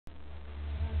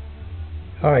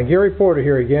Hi, Gary Porter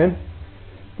here again.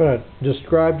 I'm going to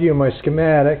describe to you my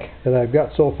schematic that I've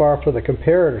got so far for the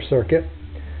comparator circuit.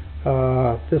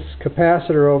 This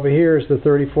capacitor over here is the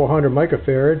 3400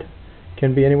 microfarad.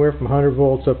 Can be anywhere from 100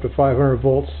 volts up to 500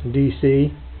 volts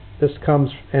DC. This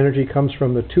energy comes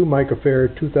from the 2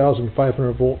 microfarad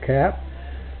 2500 volt cap.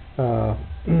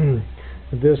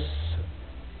 This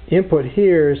input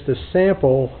here is to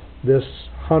sample this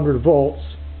 100 volts,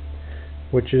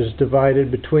 which is divided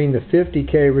between the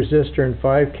 50K resistor and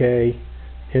 5K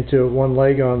into one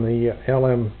leg on the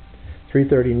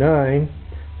LM339.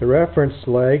 The reference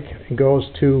leg goes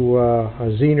to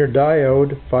a Zener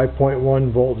diode,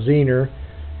 5.1 volt Zener,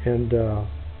 and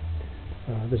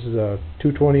this is a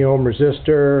 220 ohm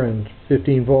resistor and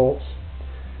 15 volts.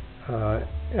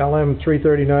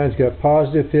 LM339's got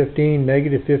positive 15,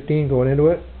 negative 15 going into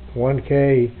it.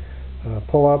 1K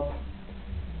pull up.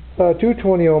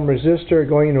 220 ohm resistor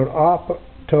going into an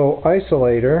opto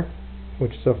isolator,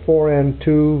 which is a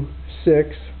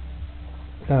 4N26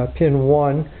 pin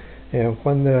 1, and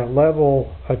when the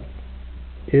level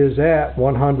is at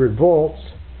 100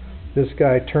 volts, this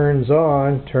guy turns the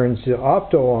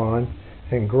opto on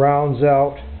and grounds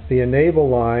out the enable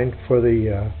line for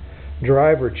the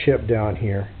driver chip down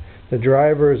here. The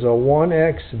driver is a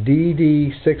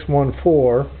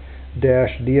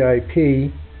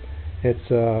 1XDD614-DIP.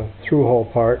 It's a through hole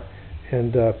part,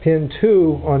 and pin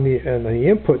 2 on the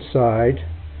input side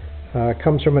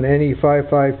comes from an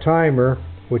NE55 timer,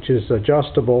 which is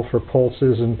adjustable for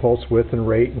pulses and pulse width and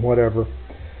rate and whatever,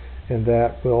 and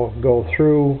that will go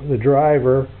through the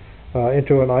driver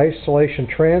into an isolation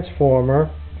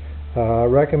transformer.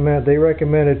 They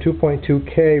recommended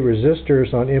 2.2K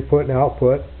resistors on input and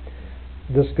output.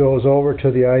 This goes over to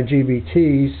the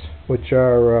IGBTs, which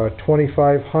are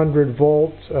 2500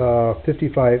 volt,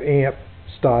 55 amp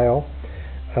style.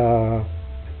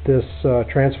 This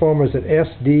transformer is an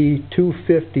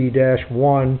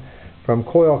SD250-1 from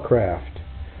Coilcraft,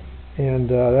 and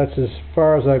that's as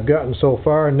far as I've gotten so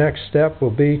far. Next step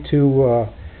will be to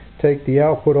take the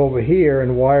output over here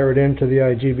and wire it into the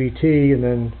IGBT, and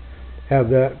then have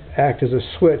that act as a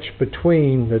switch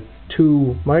between the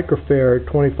 2 microfarad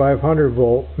 2500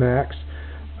 volt max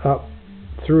up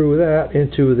through that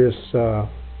into this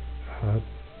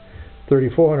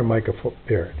 3400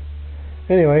 microfarad.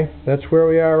 Anyway, that's where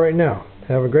we are right now.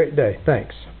 Have a great day.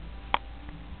 Thanks.